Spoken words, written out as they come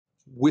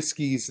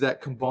whiskies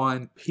that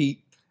combine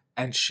peat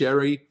and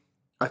sherry.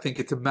 I think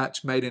it's a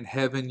match made in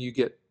heaven. You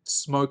get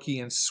smoky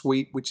and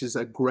sweet, which is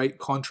a great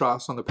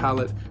contrast on the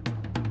palate.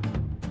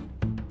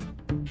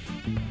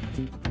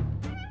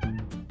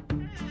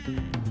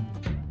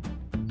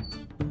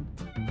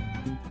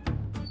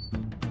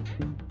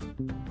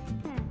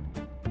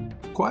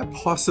 Quite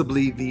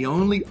possibly the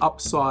only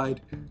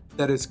upside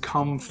that has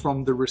come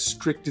from the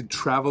restricted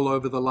travel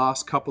over the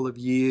last couple of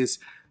years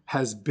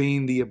has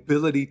been the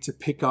ability to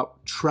pick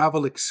up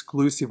travel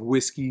exclusive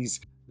whiskies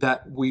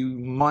that we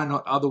might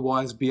not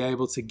otherwise be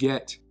able to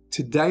get.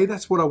 Today,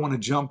 that's what I want to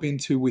jump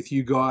into with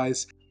you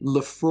guys.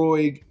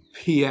 Laphroaig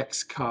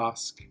PX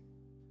Cask.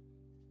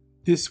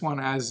 This one,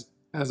 as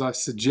I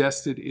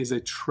suggested, is a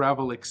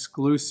travel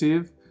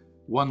exclusive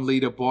 1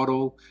 litre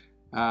bottle.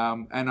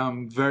 And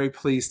I'm very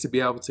pleased to be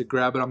able to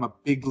grab it. I'm a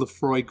big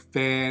Laphroaig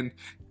fan,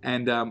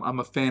 and I'm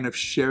a fan of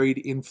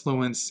sherried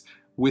influence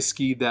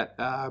whiskey. That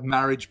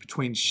marriage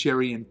between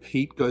sherry and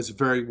peat goes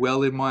very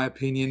well in my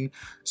opinion.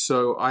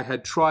 So I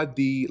had tried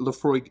the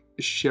Laphroaig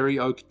Sherry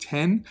Oak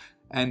 10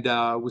 and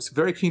was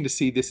very keen to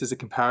see this as a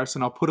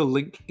comparison. I'll put a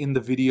link in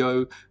the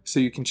video so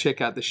you can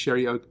check out the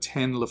Sherry Oak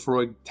 10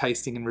 Laphroaig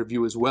tasting and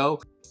review as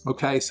well.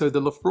 Okay, so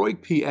the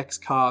Laphroaig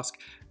PX Cask,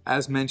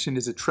 as mentioned,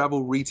 is a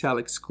travel retail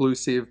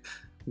exclusive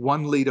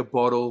 1 litre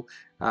bottle,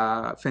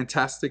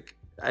 fantastic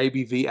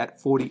ABV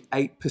at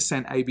 48%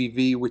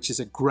 ABV, which is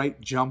a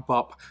great jump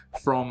up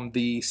from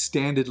the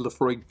standard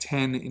Laphroaig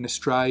 10 in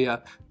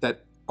Australia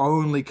that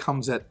only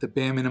comes at the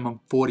bare minimum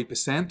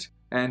 40%.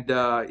 And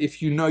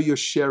if you know your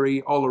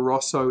sherry,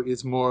 Oloroso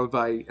is more of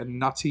a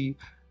nutty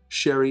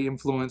sherry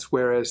influence,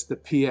 whereas the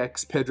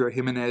PX Pedro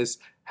Jimenez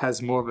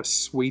has more of a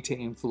sweeter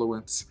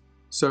influence.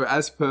 So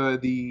as per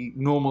the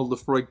normal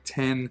Laphroaig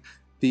 10,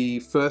 the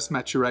first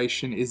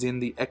maturation is in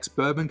the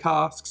ex-bourbon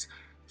casks,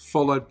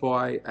 followed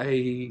by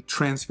a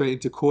transfer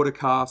into quarter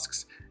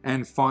casks,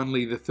 and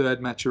finally the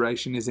third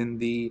maturation is in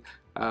the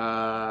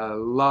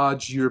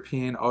large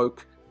European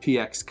oak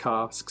PX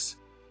casks.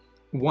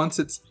 Once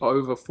it's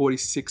over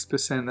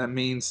 46%, that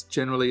means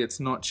generally it's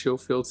not chill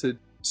filtered.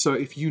 So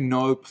if you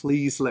know,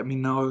 please let me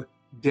know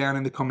down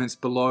in the comments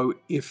below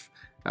if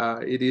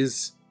it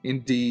is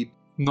indeed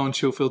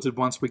non-chill filtered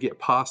once we get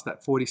past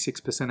that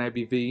 46%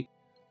 ABV.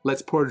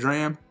 Let's pour a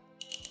dram.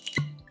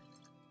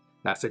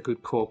 That's a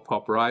good cork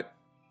pop, right?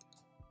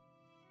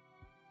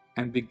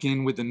 And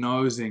begin with the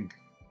nosing.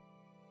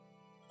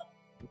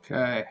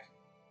 Okay.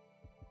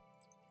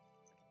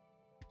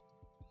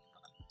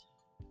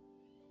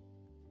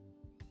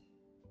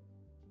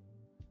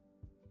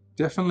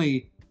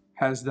 Definitely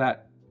has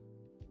that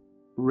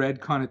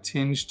red kind of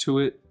tinge to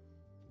it,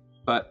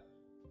 but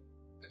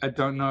I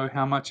don't know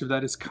how much of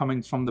that is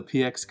coming from the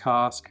PX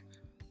cask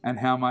and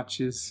how much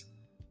is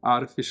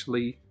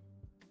artificially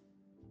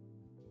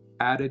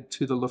added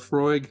to the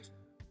Laphroaig.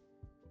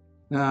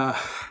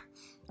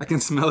 I can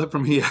smell it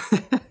from here.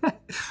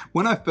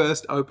 When I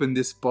first opened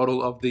this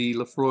bottle of the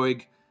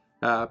Laphroaig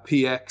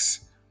PX,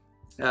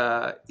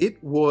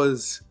 it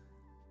was,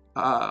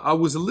 I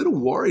was a little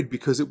worried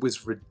because it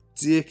was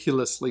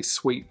ridiculously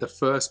sweet the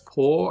first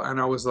pour, and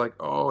I was like,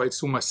 oh,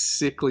 it's almost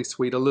sickly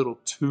sweet, a little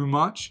too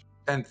much.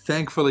 And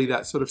thankfully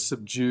that sort of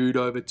subdued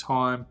over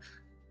time,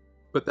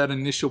 but that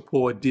initial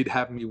pour did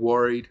have me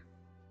worried.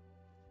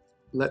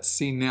 Let's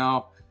see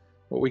now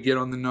what we get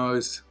on the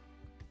nose.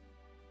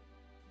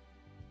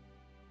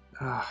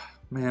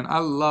 Man, I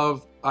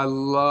love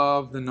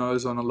the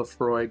nose on a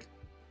Laphroaig.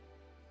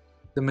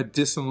 The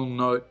medicinal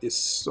note is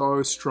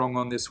so strong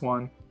on this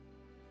one.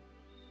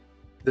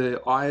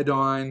 The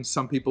iodine,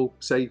 some people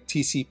say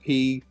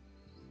TCP,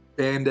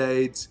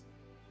 Band-Aids,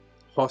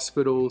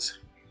 hospitals.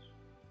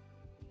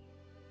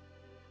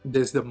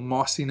 There's the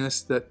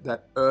mossiness,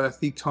 that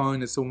earthy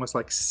tone. It's almost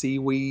like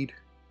seaweed.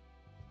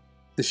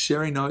 The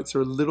sherry notes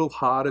are a little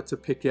harder to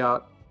pick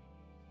out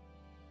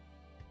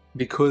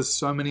because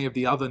so many of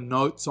the other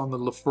notes on the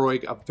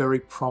Laphroaig are very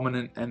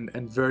prominent and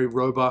very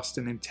robust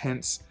and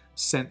intense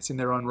scents in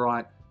their own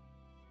right.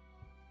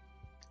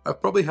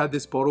 I've probably had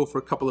this bottle for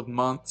a couple of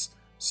months,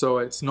 so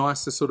it's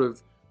nice to sort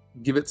of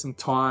give it some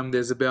time.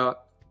 There's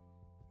about,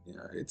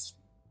 it's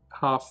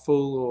half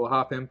full or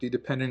half empty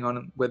depending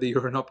on whether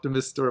you're an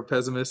optimist or a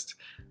pessimist.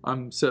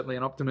 I'm certainly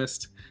an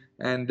optimist,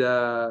 and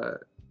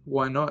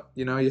why not?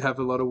 You have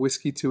a lot of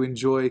whiskey to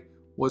enjoy.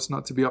 What's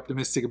not to be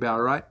optimistic about,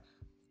 right?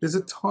 There's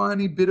a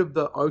tiny bit of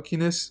the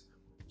oakiness,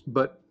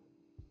 but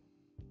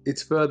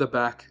it's further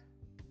back.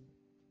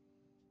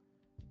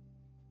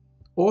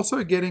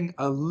 Also getting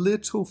a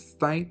little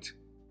faint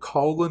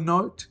cola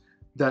note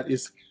that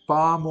is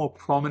far more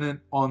prominent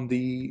on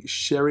the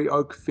sherry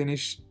oak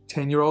finish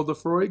 10-year-old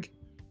Laphroaig.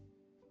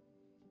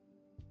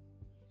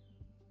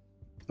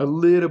 A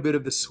little bit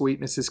of the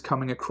sweetness is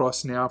coming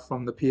across now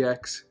from the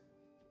PX.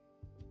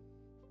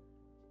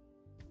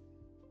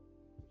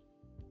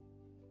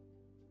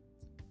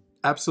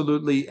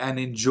 Absolutely an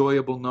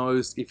enjoyable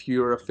nose if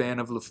you're a fan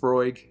of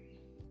Laphroaig.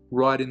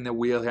 Right in the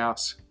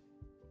wheelhouse.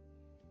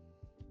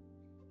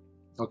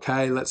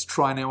 Okay, let's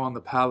try now on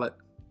the palate.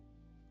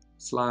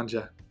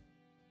 Slanger.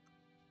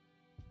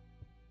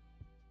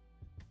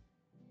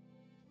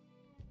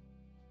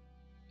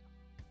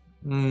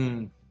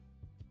 Mm.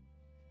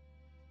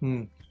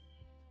 Mm.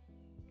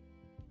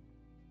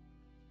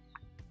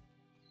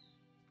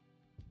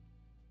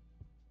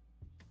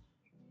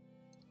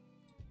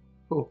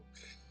 Oh,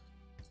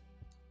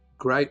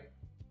 great.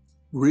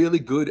 Really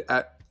good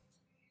at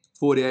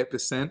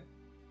 48%.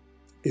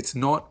 It's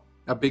not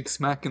a big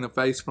smack in the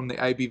face from the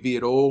ABV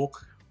at all.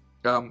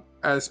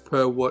 As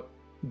per what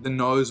the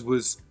nose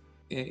was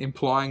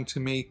implying to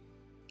me,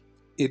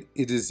 it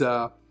is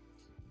a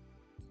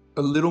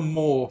little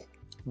more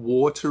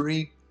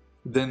watery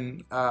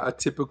than a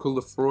typical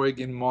Laphroaig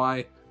in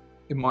my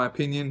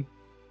opinion.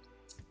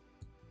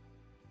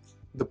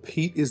 The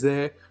peat is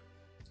there.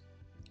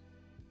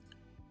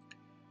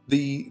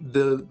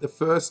 The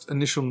first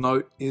initial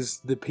note is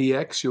the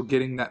PX. You're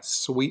getting that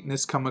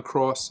sweetness come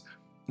across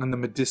and the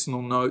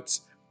medicinal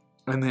notes,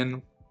 and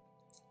then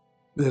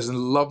there's a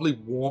lovely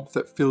warmth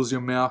that fills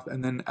your mouth,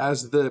 and then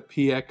as the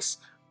PX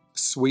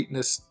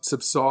sweetness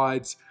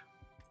subsides,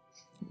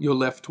 you're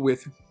left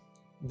with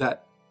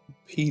that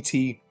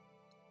peaty,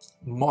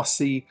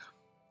 mossy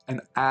and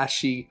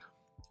ashy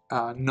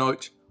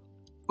note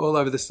all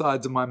over the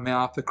sides of my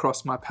mouth,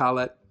 across my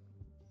palate,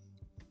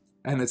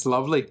 and it's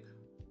lovely.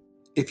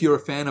 If you're a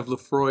fan of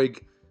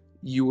Laphroaig,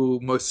 you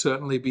will most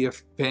certainly be a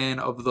fan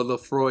of the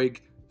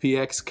Laphroaig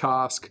PX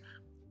Cask.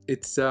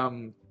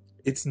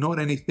 It's not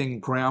anything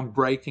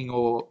groundbreaking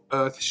or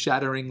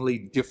earth-shatteringly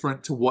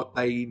different to what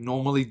they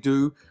normally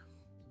do.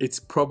 It's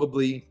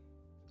probably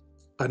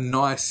a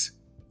nice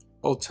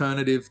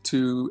alternative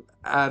to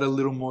add a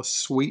little more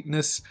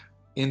sweetness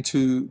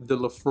into the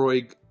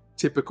Laphroaig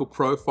typical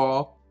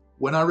profile.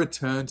 When I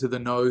return to the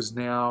nose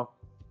now,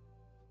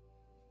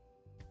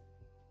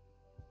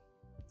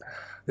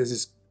 there's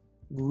this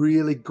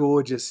really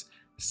gorgeous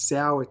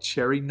sour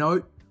cherry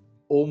note,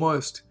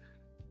 almost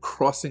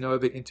crossing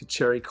over into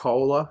cherry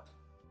cola.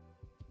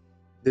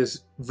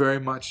 There's very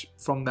much,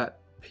 from that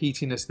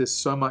peatiness, there's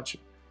so much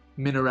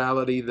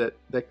minerality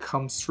that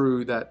comes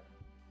through, that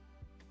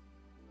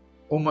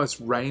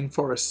almost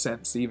rainforest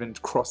sense, even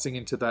crossing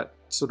into that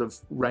sort of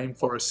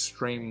rainforest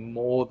stream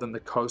more than the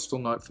coastal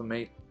note for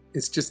me.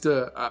 It's just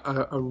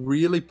a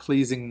really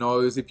pleasing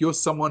nose. If you're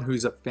someone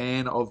who's a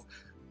fan of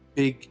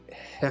big,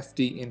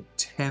 hefty,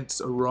 intense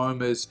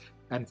aromas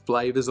and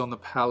flavors on the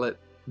palate,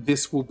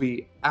 this will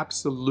be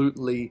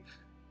absolutely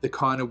the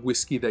kind of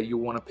whiskey that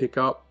you'll want to pick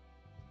up.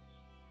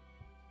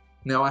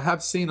 Now, I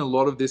have seen a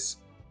lot of this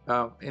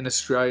in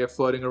Australia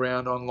floating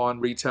around online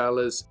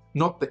retailers.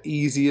 Not the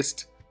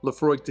easiest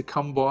Laphroaig to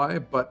come by,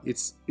 but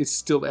it's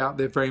still out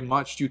there very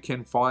much. You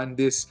can find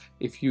this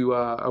if you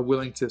are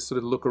willing to sort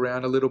of look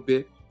around a little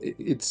bit.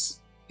 It's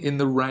in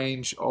the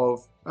range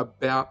of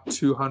about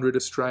 200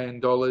 Australian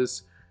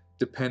dollars,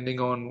 depending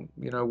on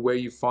where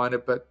you find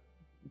it, but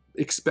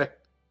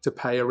expect to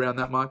pay around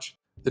that much.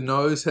 The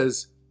nose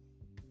has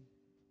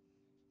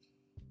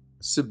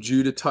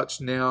subdued a touch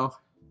now.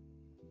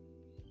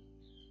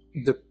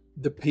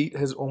 The peat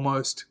has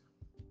almost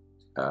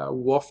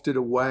wafted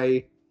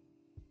away,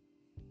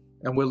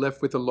 and we're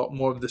left with a lot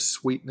more of the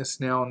sweetness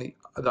now, and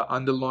the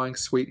underlying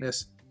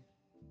sweetness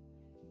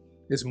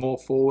is more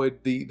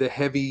forward. The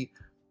heavy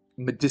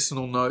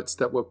medicinal notes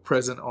that were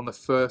present on the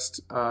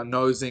first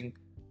nosing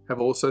have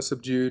also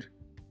subdued,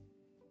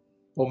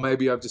 or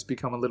maybe I've just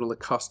become a little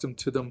accustomed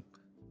to them.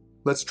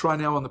 Let's try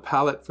now on the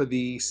palate for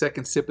the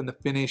second sip and the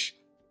finish.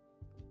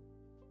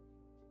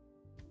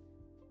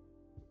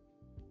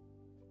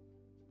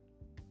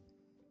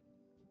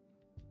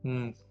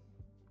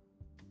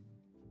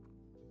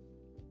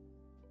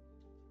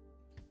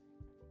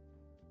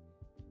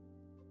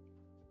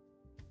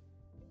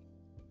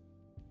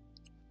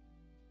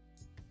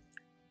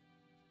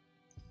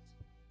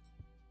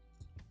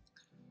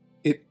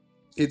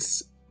 It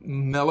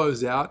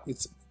mellows out.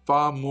 It's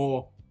far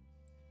more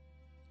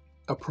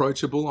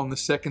approachable on the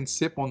second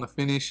sip. On the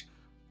finish,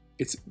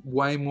 it's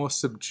way more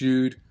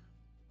subdued.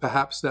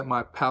 Perhaps that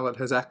my palate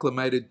has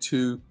acclimated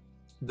to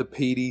the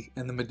peaty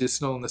and the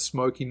medicinal and the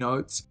smoky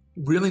notes.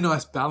 Really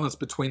nice balance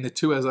between the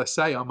two. As I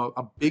say, I'm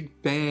a big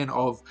fan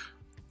of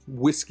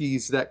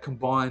whiskies that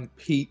combine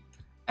peat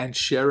and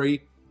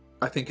sherry.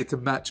 I think it's a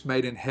match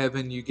made in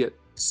heaven. You get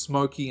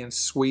smoky and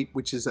sweet,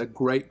 which is a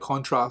great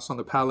contrast on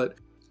the palate,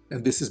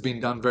 and this has been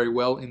done very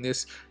well in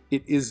this.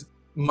 It is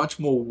much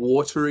more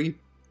watery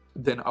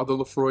than other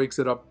Laphroaigs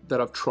that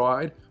I've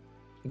tried,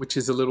 which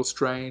is a little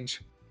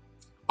strange.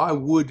 I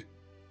would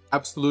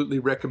absolutely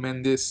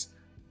recommend this,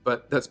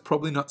 but that's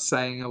probably not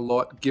saying a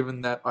lot,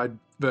 given that I'd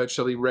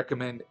virtually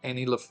recommend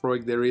any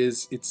Laphroaig there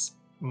is. It's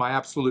my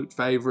absolute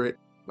favorite.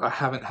 I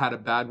haven't had a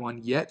bad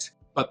one yet,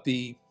 but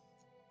the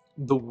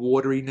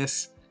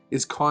wateriness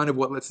is kind of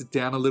what lets it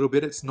down a little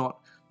bit. It's not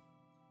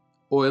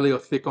oily or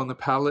thick on the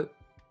palate.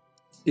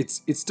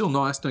 It's still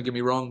nice, don't get me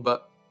wrong,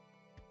 but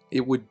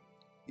it would,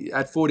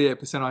 at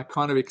 48%, I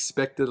kind of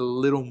expected a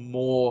little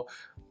more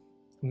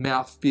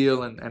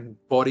mouthfeel and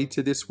body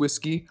to this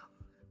whiskey.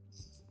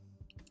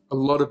 A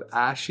lot of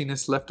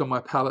ashiness left on my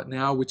palate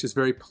now, which is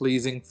very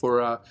pleasing for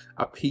a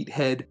peat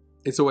head.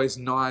 It's always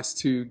nice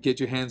to get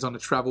your hands on a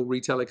travel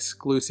retail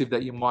exclusive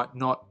that you might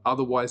not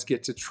otherwise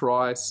get to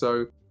try.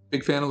 So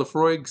big fan of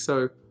Laphroaig,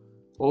 so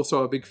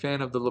also a big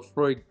fan of the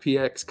Laphroaig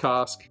PX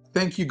Cask.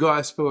 Thank you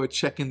guys for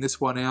checking this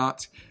one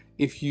out.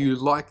 If you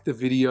like the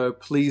video,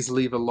 please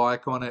leave a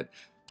like on it.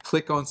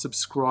 Click on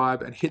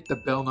subscribe and hit the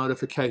bell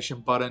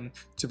notification button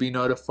to be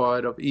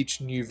notified of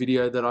each new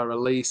video that I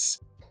release.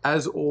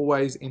 As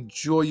always,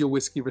 enjoy your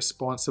whiskey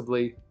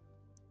responsibly.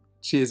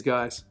 Cheers,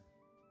 guys.